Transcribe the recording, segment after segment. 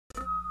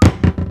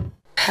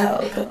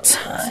Pelpa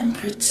time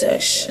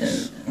protection.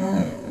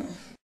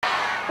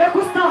 Let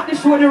us start the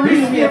show the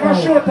real way. This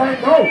is show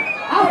time now.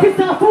 Artists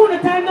are full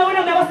of time now. We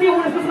don't never see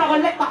who is going to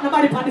let back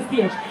nobody on the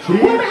stage.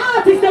 When the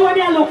artists they want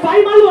to look for,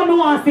 him alone no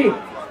want to see.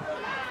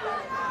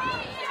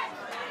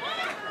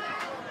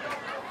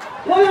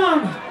 Hold on.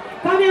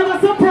 Can we have a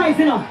surprise,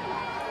 you know?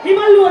 Him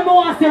alone no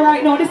want to see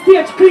right now. The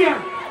stage clear.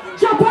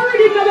 Drop a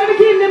rhythm now, let me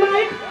give him the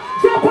mic.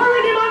 Drop a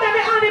rhythm and let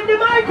me hand him the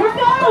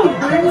microphone.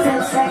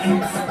 10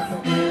 seconds.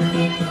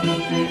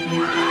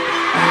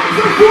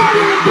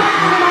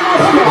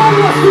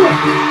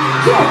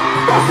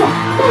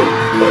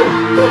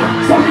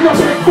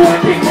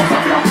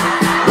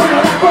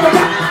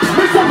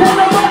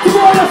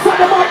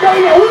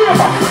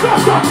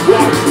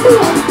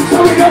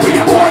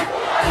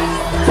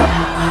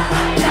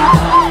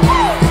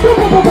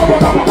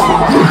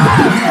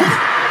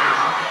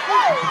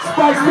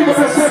 Spice, think of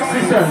the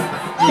sexy, sir.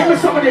 Give me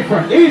something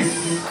different.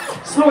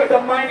 Slow it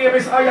down. My name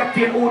is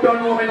i-octane. Who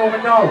don't know me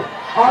now.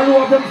 All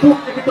of them put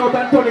it out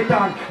and turn it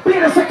on. Play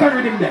the second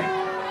rhythm there.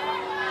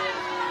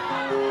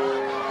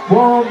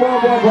 Boom,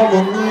 boom, boom, boom,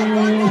 boom.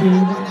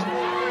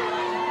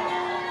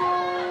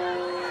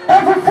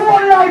 Every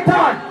phone light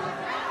on.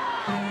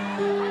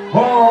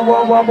 Boom,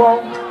 boom, boom, boom.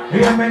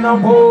 Hear me now,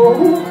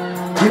 boom.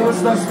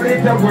 Used to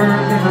split the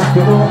world in a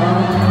door.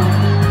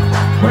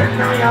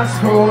 When I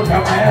scroll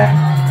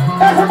away.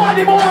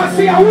 Everybody wanna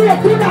see a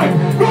wave tonight.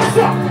 What's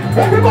up?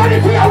 Everybody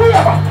see a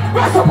wave.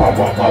 What's up?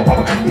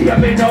 Hear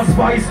me no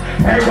spice.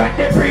 Hey, when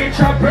the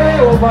preacher pray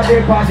over the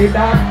body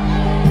that.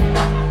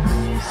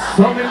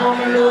 So me know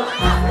me look.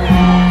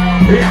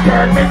 It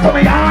turned me to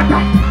me heart.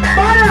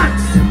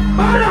 Balance!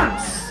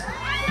 Balance!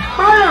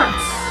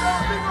 Balance!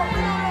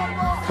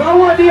 So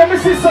one day me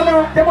see some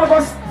of them a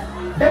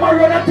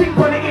run a thing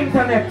on the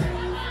internet.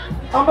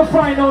 And me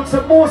find out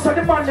that most of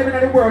the men living in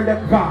the world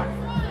them gone.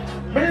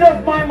 Me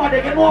love my mother,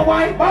 you know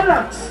why?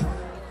 Balance.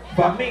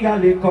 For me a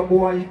little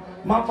boy,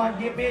 mama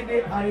give me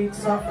the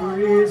heights of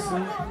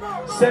reason.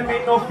 Say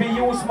me no fi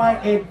use my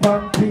head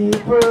on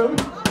people.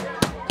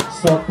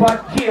 So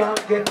but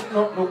can't get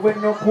nothing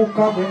when you cook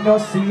and when you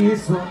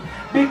season.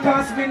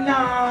 Because me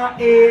nah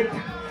eat.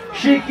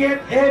 She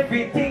get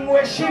everything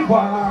where she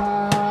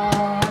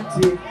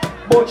wanted.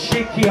 But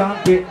she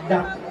can't get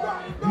that.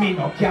 Me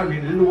no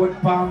carry load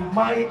from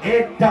my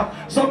head top.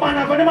 So man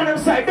I go the man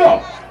inside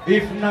up.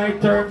 If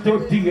night turn to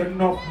day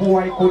enough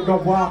boy could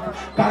walk.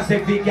 Cause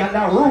if he get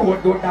a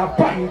road would a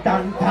pint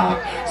and talk.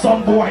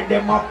 Some boy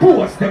them a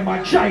post, them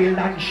a child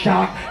and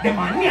shark. Them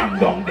a name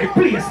down the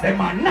place,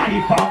 them a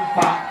knife and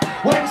fat.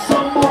 When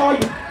some boy,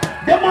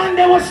 the man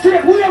they was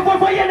straight, we have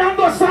over here and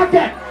go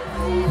socket.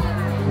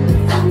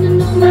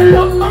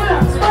 Look,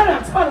 balance,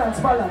 balance, balance,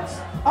 balance.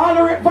 All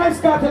the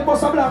vibes cartel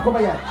boss a blank over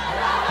here.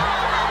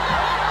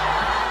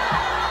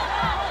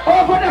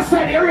 Over the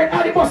side, you rate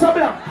Adi Bossa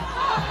Blanc.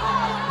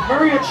 I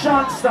rate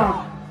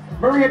Shanstam.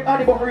 I rate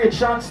Adi, but I rate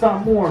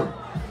Shanstam more.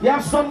 You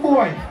have some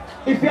boy,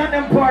 if you have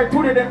them part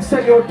two of them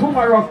sell you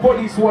tomorrow,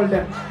 police hold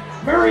them.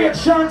 I rate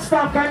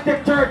Shanstam can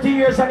take 30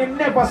 years and him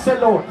never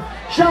sell out.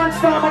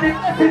 Shanstam and the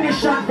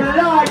definition for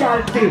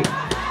loyalty.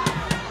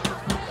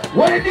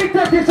 When the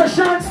detectives say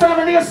Shanstam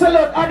and they sell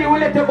out, Adi will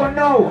let you go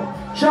now.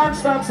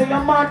 Shanstam say,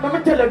 you're mad, let me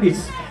tell you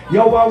this.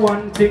 You are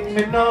one thing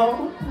me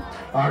know.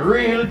 A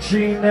real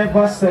tree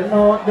never sell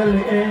out the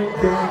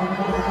liquor.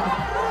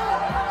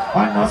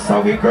 And that's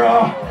how we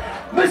grow.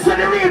 Listen,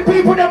 the real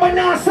people that will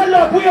not sell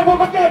out. We have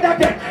over there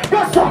again.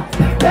 That's up.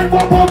 Then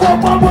boom, boom, boom,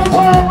 boom, boom,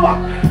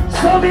 boom.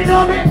 So me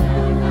know me.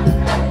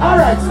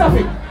 Alright, stop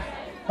it.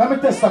 Let me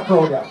test the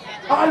crowd here.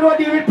 All who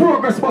deal with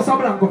progress Bossa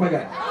Blanc over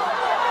here.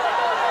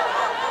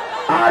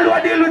 All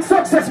who deal with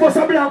success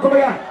Bossa Blanc over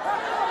here.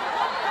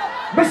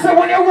 Me say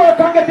when you work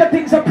and get your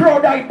things a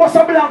proud of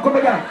Bossa Blanc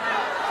over here.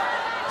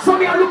 So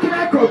me are looking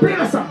at crowd,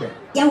 play something.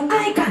 Yo,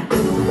 icon.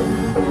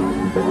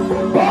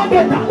 Go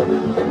get that.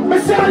 Me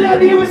say all you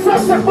deal with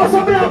success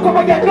Bossa Blanc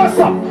over here. Go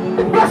some.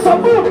 Go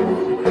some, boom.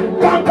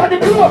 Conquer the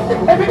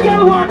globe. Every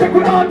girl want to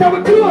go out of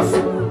the clothes.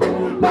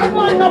 Bad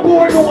man no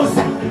board knows.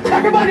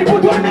 Everybody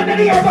put one under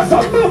the air. Go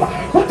some, boom.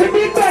 Put the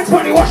big bands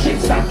for the washing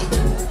stand.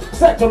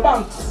 Set to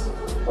Banks.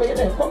 Where you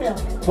there? Come here.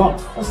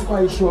 Banks. That's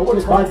why you sure. What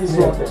is this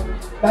out there?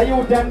 That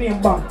you them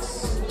name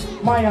Banks.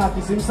 My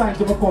artist is signed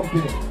to my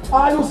company.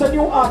 All who's a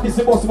new artist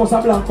is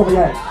Bossa Blanc over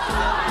here.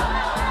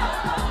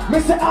 Me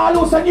say all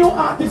who's a new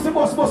artist is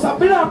Bossa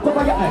Blanc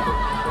over here.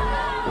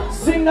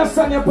 Sing a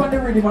song upon the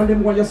rhythm and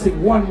then when you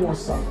sing one more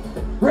song.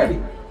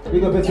 Ready? We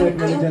go better in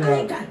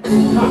general.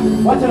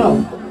 Watch it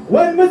out.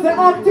 When me say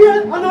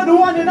octane, I know the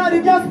one in the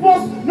gas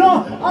pump.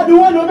 No, I the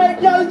one who make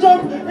y'all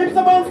jump. If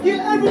someone skill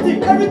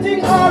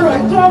everything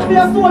alright. Drop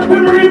their soul to the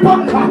reaper.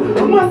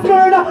 Must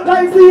murder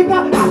like Zika.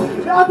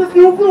 The artist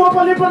new flow up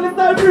on the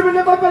style free. We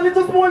never fell it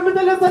just more. Me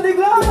tell you say the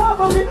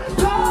glove of it,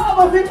 glove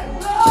of it,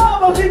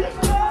 glove of it,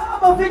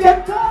 glove of it.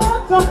 Get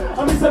caught.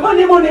 And me say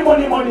money, money,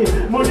 money, money,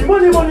 money,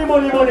 money, money,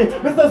 money, money.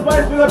 Mr.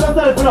 Spice, figure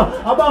yourself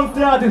now. I bounce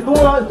the artist. Don't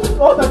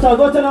out of charge.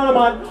 Watch another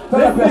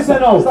man.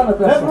 Listen now.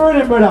 Let's run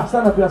him, brother.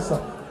 Stand up, yes,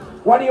 sir.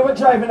 When you were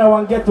driving now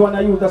and get one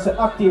of you that say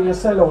active, you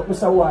sell out.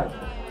 Mr. Why?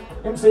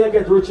 Him say you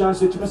get rich and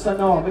switch. I say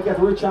no, I get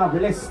rich and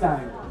have less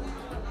time.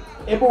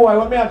 Hey boy,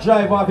 when I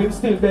drive off, him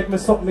still beg me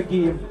something to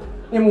give him.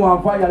 Him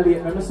want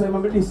violate me. I say,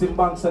 I'm diss him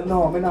bank. Say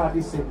no, I'm not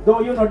diss him.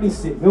 Don't you not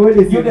diss him? You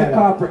the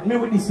corporate. Me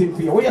will diss him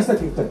for you. What you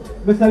saying to him?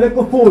 Mr.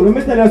 Little Fool, let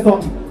me tell you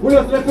something. We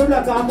just left him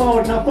like a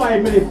mouth in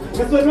 5 minutes.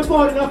 That's when we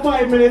found in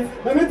 5 minutes.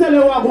 Let me tell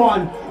you what go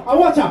on. I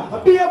watch out.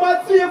 I be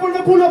about 3 when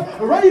they pull up.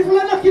 Rifle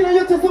and knocking on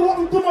your chest and want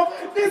to come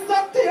up. This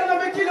up tail and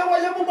make it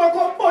while your mama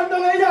come burn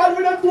down the yard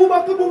with a 2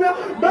 back to boom.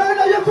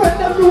 Murder your friend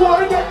them to war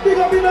and get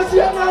bigger. Me no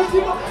shit and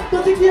shimmer.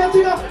 Don't you care,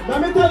 Tina?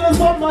 Let me tell you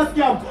something, my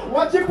scam.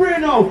 Watch your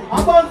brain now.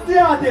 About the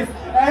artist.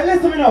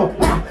 Listen me now.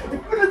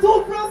 If you're the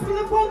top brass for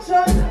the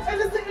function, and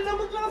the second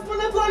number glass for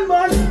the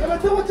gunman, and I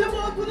tell what your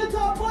mouth for the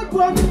top one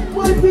bun,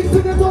 my pigs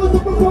to the toes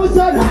of promotion.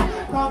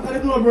 Can't let the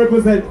globe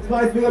represent.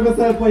 Spice me up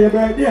yourself for your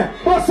birthday.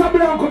 Boss up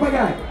down, come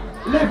again.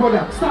 Level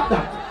that. Stop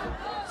that.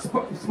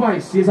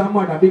 Spice, she's a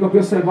mother. Big up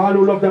yourself. All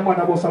who love their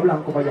mother, boss up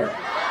down, come again.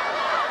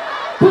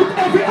 Put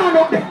every hand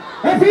up there.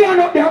 Every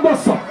hand up there,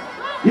 boss up.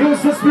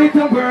 Used to split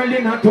the world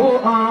in a 2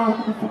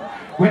 arms.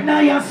 When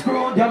I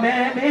screwed you,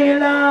 made me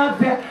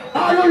laugh.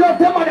 All who love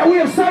them mother,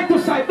 wave side to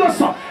side, go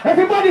so.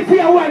 Everybody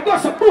feel white, go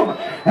so, boom.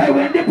 And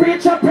when the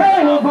preacher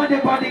pray over the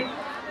body,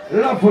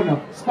 love for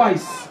them,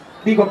 Spice,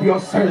 big up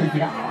yourself.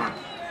 Yeah.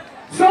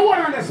 So what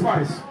on the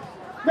Spice?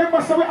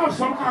 Remember, so we have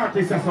some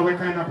artists that's so we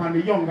kind of on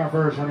the younger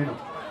version, you know.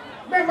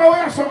 Remember, we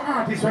have some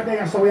artists right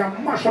there, so we have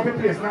mash up the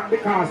place, not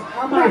because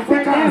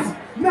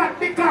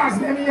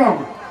them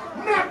young.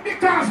 Not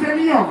because they're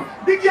young.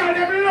 The girl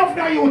them love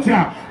the youth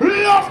here.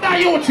 Love the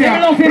youth here.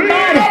 Love the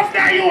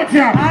youth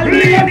here.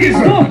 Ladies, make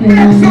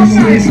some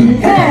noise.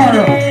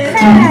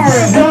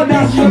 So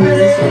that's your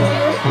baby.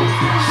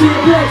 She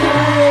breaks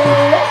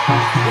away.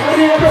 When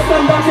you ever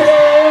somebody,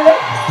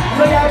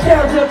 so you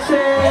can't touch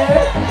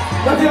it.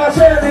 But you're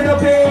sharing the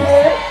pay.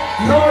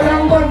 No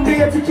long one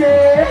day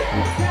ticket.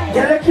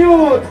 Get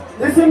cute.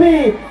 Listen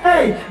me.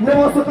 Hey,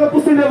 never fuck a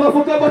pussy, never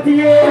fuck a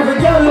body.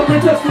 Every girl look me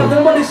just love the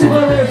body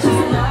shivering. She's a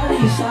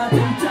lolly shot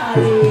and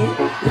tally.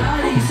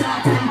 Lolly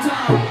shot and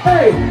tally.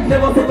 Hey,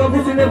 never fuck a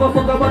pussy, never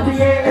fuck a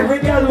body. Every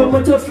girl look me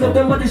just love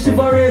the body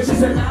shivering.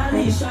 She's a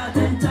lolly shot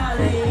and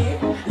tally.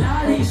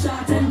 Lolly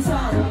shot and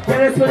tally.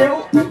 Get it for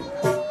you?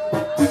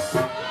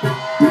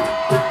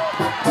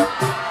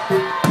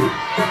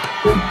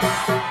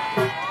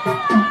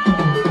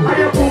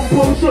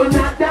 So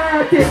not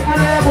that it,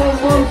 and I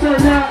won't so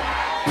not.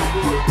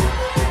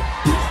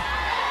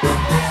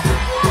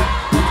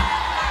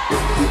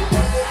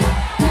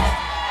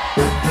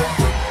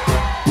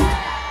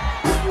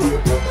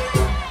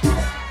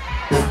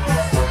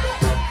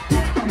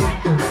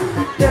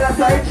 Tell a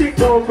side chick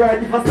don't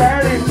brand. If a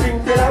stylish thing,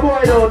 tell a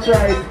boy don't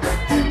try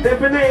it.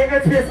 Definitely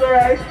get space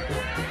alright.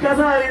 Cause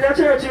all in the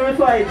church you will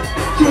fight.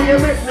 Through your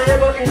mix, now you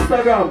go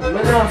Instagram.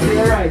 Man, now say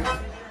you're right.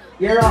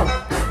 You're wrong.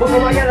 But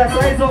come and get a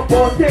size up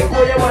or take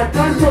what you want.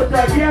 And put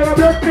that gear of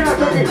blood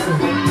clot on it.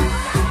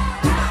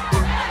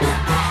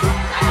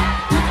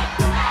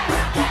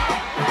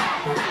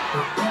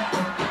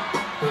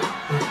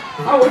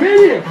 Our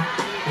medium.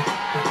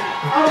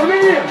 Our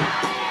medium.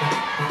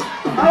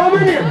 Our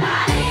medium.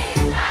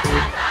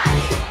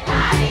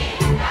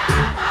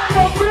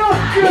 Oh, blood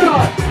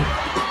clot.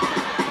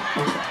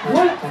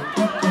 What?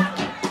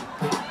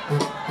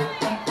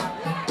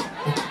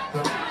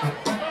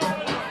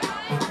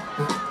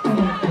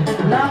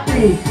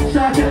 Lolly,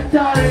 shot and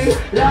tally,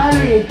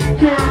 lolly,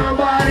 can't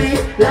body,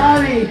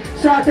 lolly,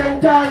 shot and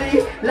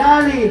tally,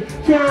 lolly,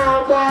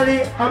 can't body.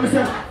 I'm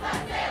saying,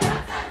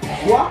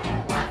 what?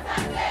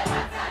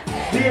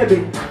 Baby.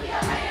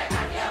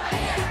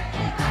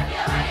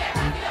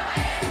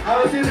 I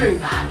was eating.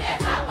 I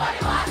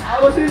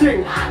was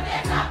eating.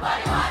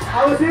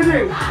 I was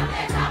eating.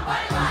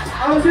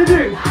 I was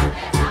eating.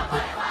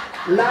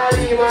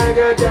 Lolly, my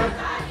girl,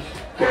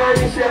 can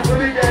you share for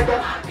me, Jagger?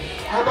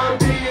 I'm on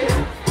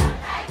being.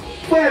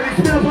 It's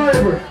still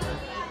forever.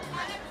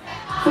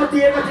 So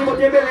take a thing but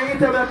you belly eat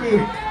them key.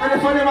 And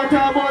if I never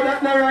talk about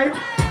that now right,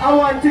 I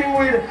want thing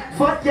with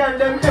fat girl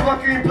them ever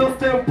cream plus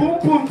them boom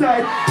boom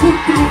tight. Put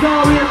things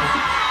always.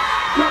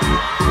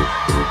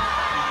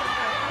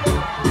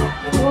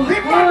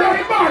 Big man down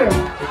the bottom.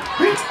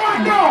 Big man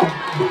down.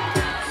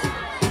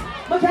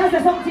 But can I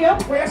say something to you?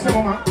 What you say,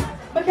 mama?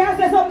 But can I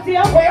say something to you?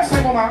 What you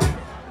say, mama?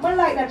 I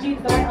like that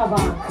jeans that I have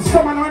on.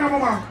 Someone know,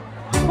 mama.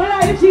 I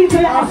like the jeans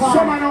that I have on.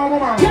 Someone know,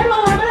 mama. You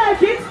know why I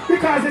like it?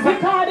 Because it's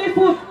because they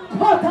put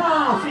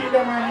butter. See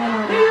them,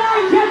 mama. They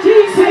like your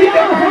jeans that you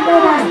have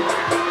on.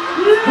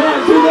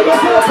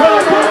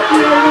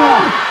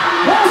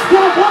 Let's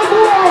go, one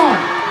more.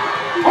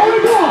 How we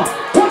go?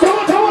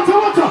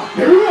 Watch out.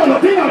 The real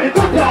thing of it,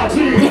 that's that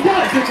jeans. You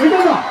got it,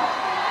 remember?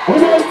 When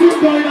you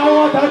think going I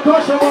want to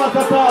crush your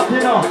water talk,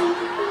 you know.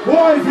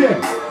 Boys here,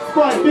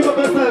 Spice, pick up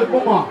yourself,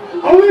 mama.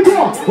 How we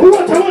go?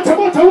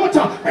 Watch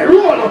out. A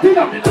roll of thing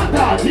of it, that's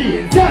that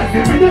jeans.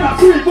 Yes, we never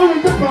see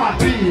going to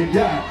party,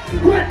 yeah.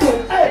 Red book,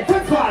 hey,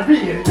 that's party.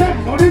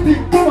 Them know the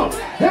thing come up,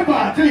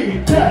 ever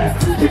clean,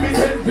 yeah. Give me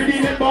 10 for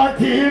the bad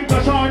team, go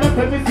shine up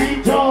and we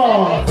see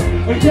jaws.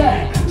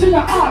 Yeah. Ching a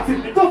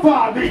artist, it's a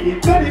far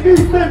beat. Very big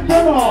stem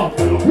them off.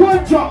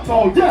 One drop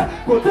now,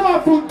 yeah. Go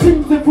down from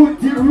things and foot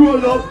till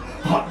roll up.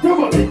 Hot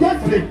double, the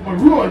gas flick, my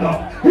roll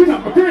up. You know,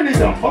 my burn it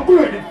up, my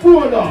burn it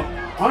full up.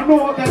 I know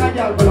what kind of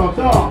girl belongs,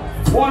 dog.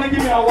 Wanna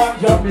give me a one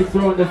drop mix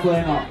round the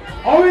plane now.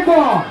 How we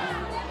go?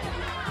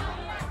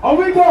 How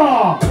we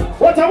go?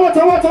 Watch out.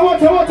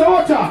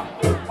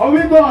 How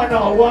we go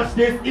now? Watch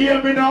this,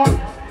 hear me now.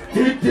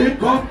 Tick,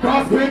 come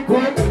cross quick.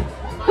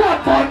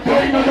 That man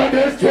going under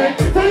this trick.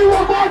 Tell you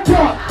what, man,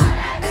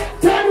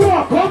 tell you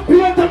what, come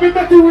play to me,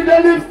 make you with the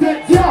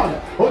lipstick,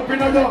 y'all. Open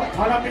the door,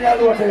 and I'm here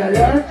alone there,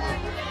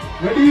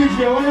 yeah? Ready,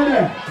 easy, over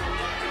there.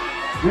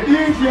 Ready,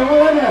 easy,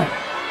 over there.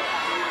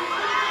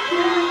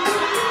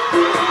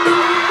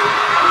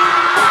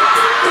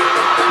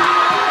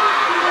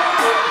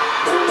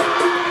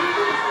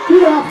 We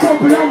have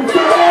company, I'm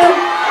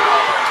saying.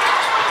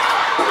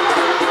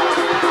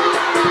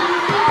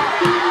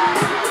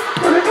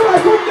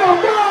 Come down,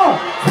 go!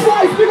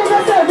 Twice, because I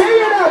said,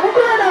 hey, now, we're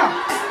going now.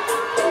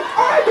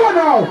 I go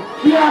now.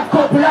 We have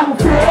couple, I'm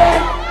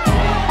afraid.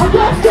 I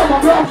got some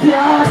of rock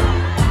yard.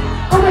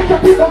 I make the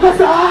people go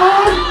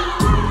sad.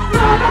 No,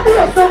 not the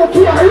rest of the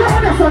key, I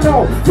run this or no.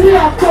 We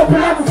have couple,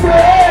 I'm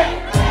afraid.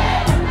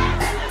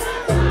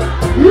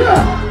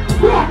 Yeah,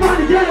 black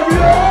money, get them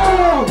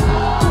low.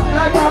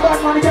 Like my black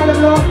money, get them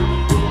low.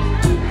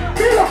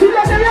 Look, you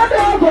got the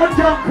dog on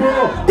jump, bro.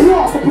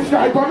 Walk up, push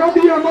like on a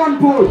beer man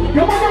pull.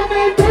 Your mama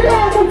made the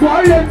arm of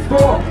violence,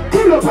 bro.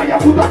 Pull up and you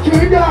put a key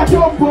in that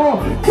jump, bro.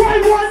 5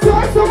 1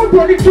 time,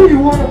 723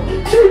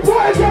 1. She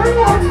boys are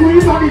not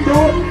squeeze on the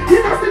door. You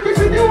know, stick it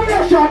in the way,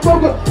 shot,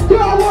 bugger.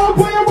 Don't walk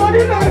by your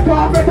body like a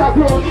better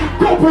grown.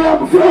 Couple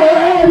of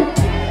friends.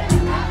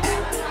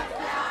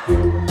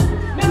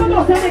 Never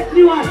know the next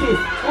new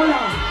artist. Hold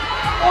on.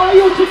 Oh,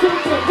 you chicken,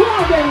 go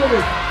on there with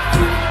it.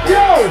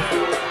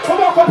 Yo! Come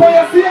on, come on,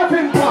 you see a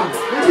pin pan.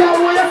 You can't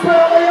wear your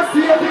spell when you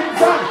see a pin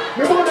pan.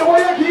 You want to wear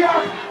your gear.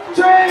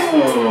 Ching!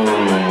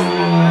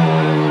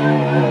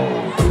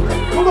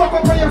 Come on,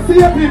 come on, you see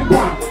a pin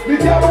pan. You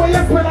can't wear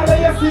your spell when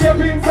you see a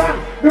pin pan.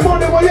 You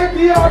want to wear your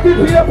gear, be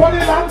play upon the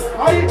land.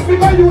 I ain't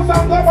figure you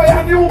some go buy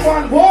a new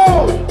man.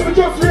 Whoa! You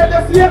just read the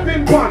see a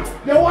pin pan.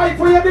 Your wife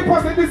for your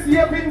deposit the see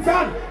a pin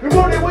pan. You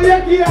want to wear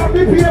your gear,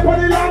 be play upon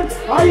the land.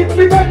 I ain't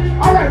figure.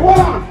 Alright, hold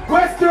on.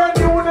 Western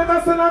Union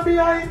and me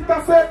I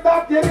intercept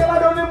that. You get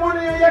down the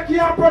money and you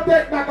can't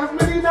protect that. Cause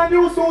me need a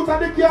new suit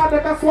and the car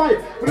that's why.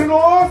 But you know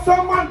how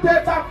someone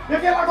take that. You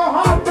get like a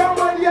half down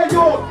man here,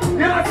 yo. You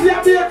don't see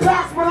a big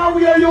class man out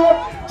here, yo.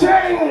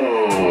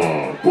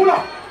 Ching! Pull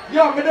up.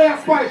 Yo, me there a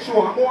Spice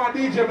show. I'm going to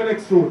DJ my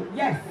next show.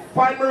 Yes.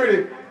 Find me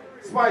ready.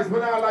 Spice,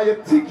 but I like you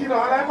tick, you know.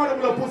 I like man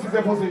little pussy,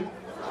 say pussy.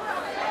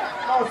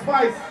 No,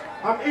 Spice,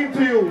 I'm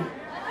into you.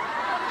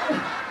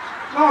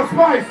 No,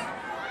 Spice.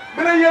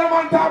 I don't hear a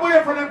man talk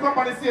away from them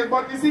company stage,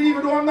 but you see,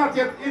 even though I'm not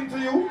yet into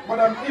you, but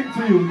I'm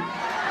into you.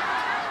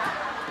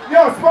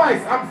 Yo,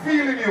 Spice, I'm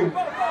feeling you.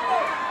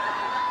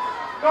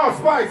 No,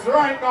 Spice,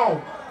 right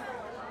now.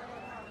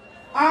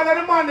 All of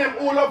the man them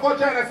who love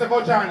vagina say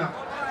vagina.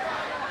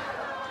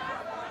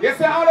 You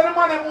say all of the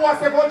man them who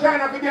say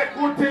vagina to get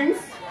good things,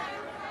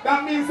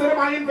 that means that they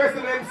are invested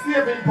in them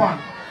saving pan.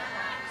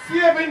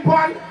 Saving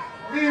pan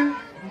means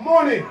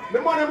money. The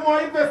money who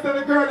are invested in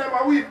the girl them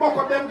and we buck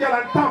up them girl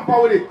and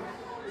tamper with it.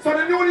 So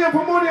the new name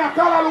for money is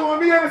Kalalo, and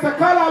me and it's a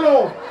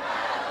Kalalo.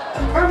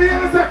 And me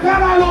and it's a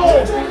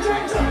Kalalo.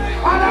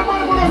 And that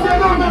man gonna say,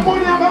 no, my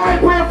money, I'm going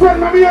to pay a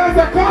friend, and me and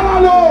it's a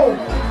Kalalo.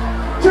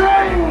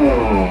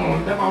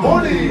 Ching! Them a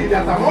money,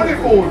 that's a money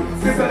food.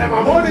 Sister, them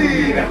a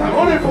money, that's a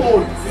money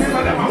food.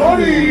 Sister, them a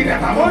money,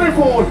 that's a money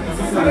food.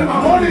 Sister, them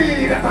a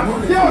money, that's a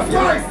money food. Yo,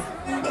 Spice!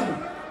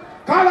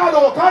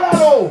 Kalalo.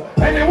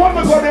 And they want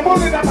me go the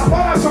money that I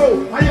follow show.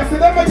 And you see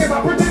them get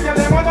a pretty girl,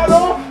 them on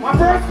low. My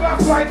first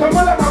class flight, come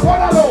on, I'm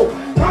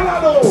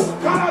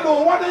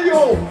Kalalo, what are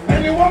you?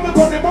 And you want me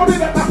go the money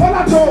that I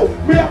follow show.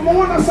 Me have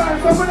more on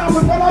side, so when I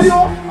will follow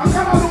you. And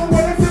Kalalo,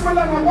 when they see me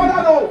like I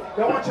follow.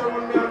 They watch you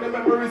run me and the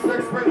memories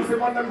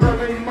expensive. And them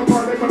burning in my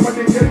car, they remember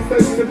they get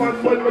expensive.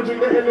 And when we drink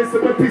the Hennessy,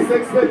 my piece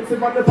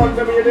expensive. And the fun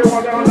to me, they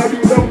want to honor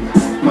you down.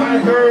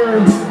 My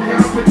girl, me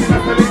I'm thinking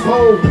of telling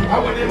cold. I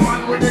want the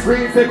man with the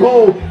green say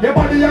go. Your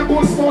body a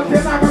good sport,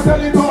 you're not gonna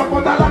tell it out.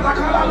 But a lot of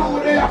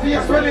Kalalo, they have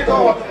to spell it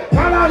out.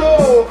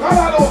 Kalalo.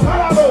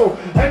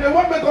 And the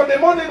woman got the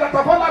money that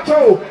I follow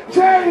show.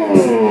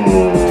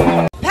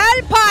 Ching!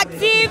 Pelpa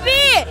TV!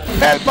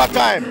 Pelpa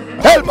time.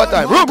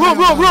 Room.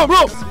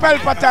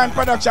 Pelpa time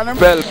production.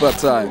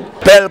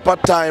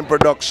 Pelpa time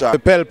production.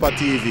 Pelpa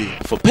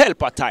TV. For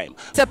Pelpa time.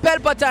 It's a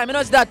Pelpa time, you know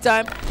it's that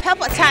time.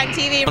 Pelpa time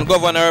TV. I'm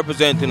governor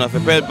representing of a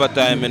Pelpa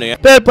time, you know.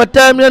 Pelpa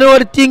time, you know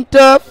what I think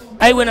tough?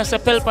 I when I say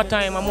Pelpa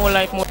time, I'm more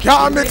like more.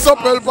 Can't mix up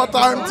Pelpa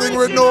time thing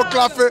with no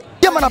coffee.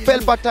 Yeah, man, a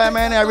Pelpa time,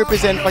 and I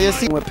represent for you.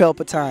 See, we're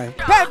Pelpa time.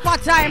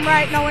 Pelpa time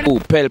right now. Oh,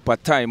 Pelpa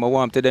time, I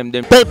want to them.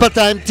 Pelpa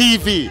time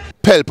TV.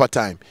 Pelpa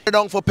time.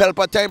 Down for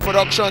Pelpa time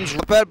productions.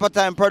 Pelpa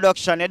time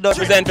production. It does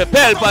Present for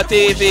Pelpa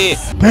TV.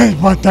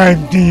 Pelpa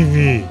time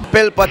TV.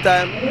 Pelpa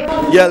time.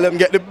 Yeah, let them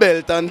get the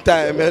belt on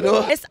time, you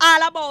know. It's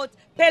all about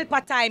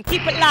Pelpa time.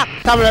 Keep it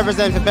locked. Time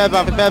represent for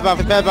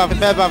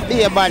Pelpa,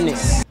 be a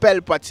badness.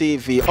 Pelpa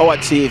TV, our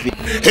TV.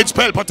 It's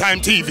Pelpa Time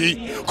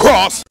TV.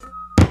 Cross.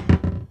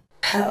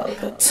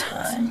 Pelpa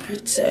time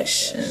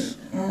protection.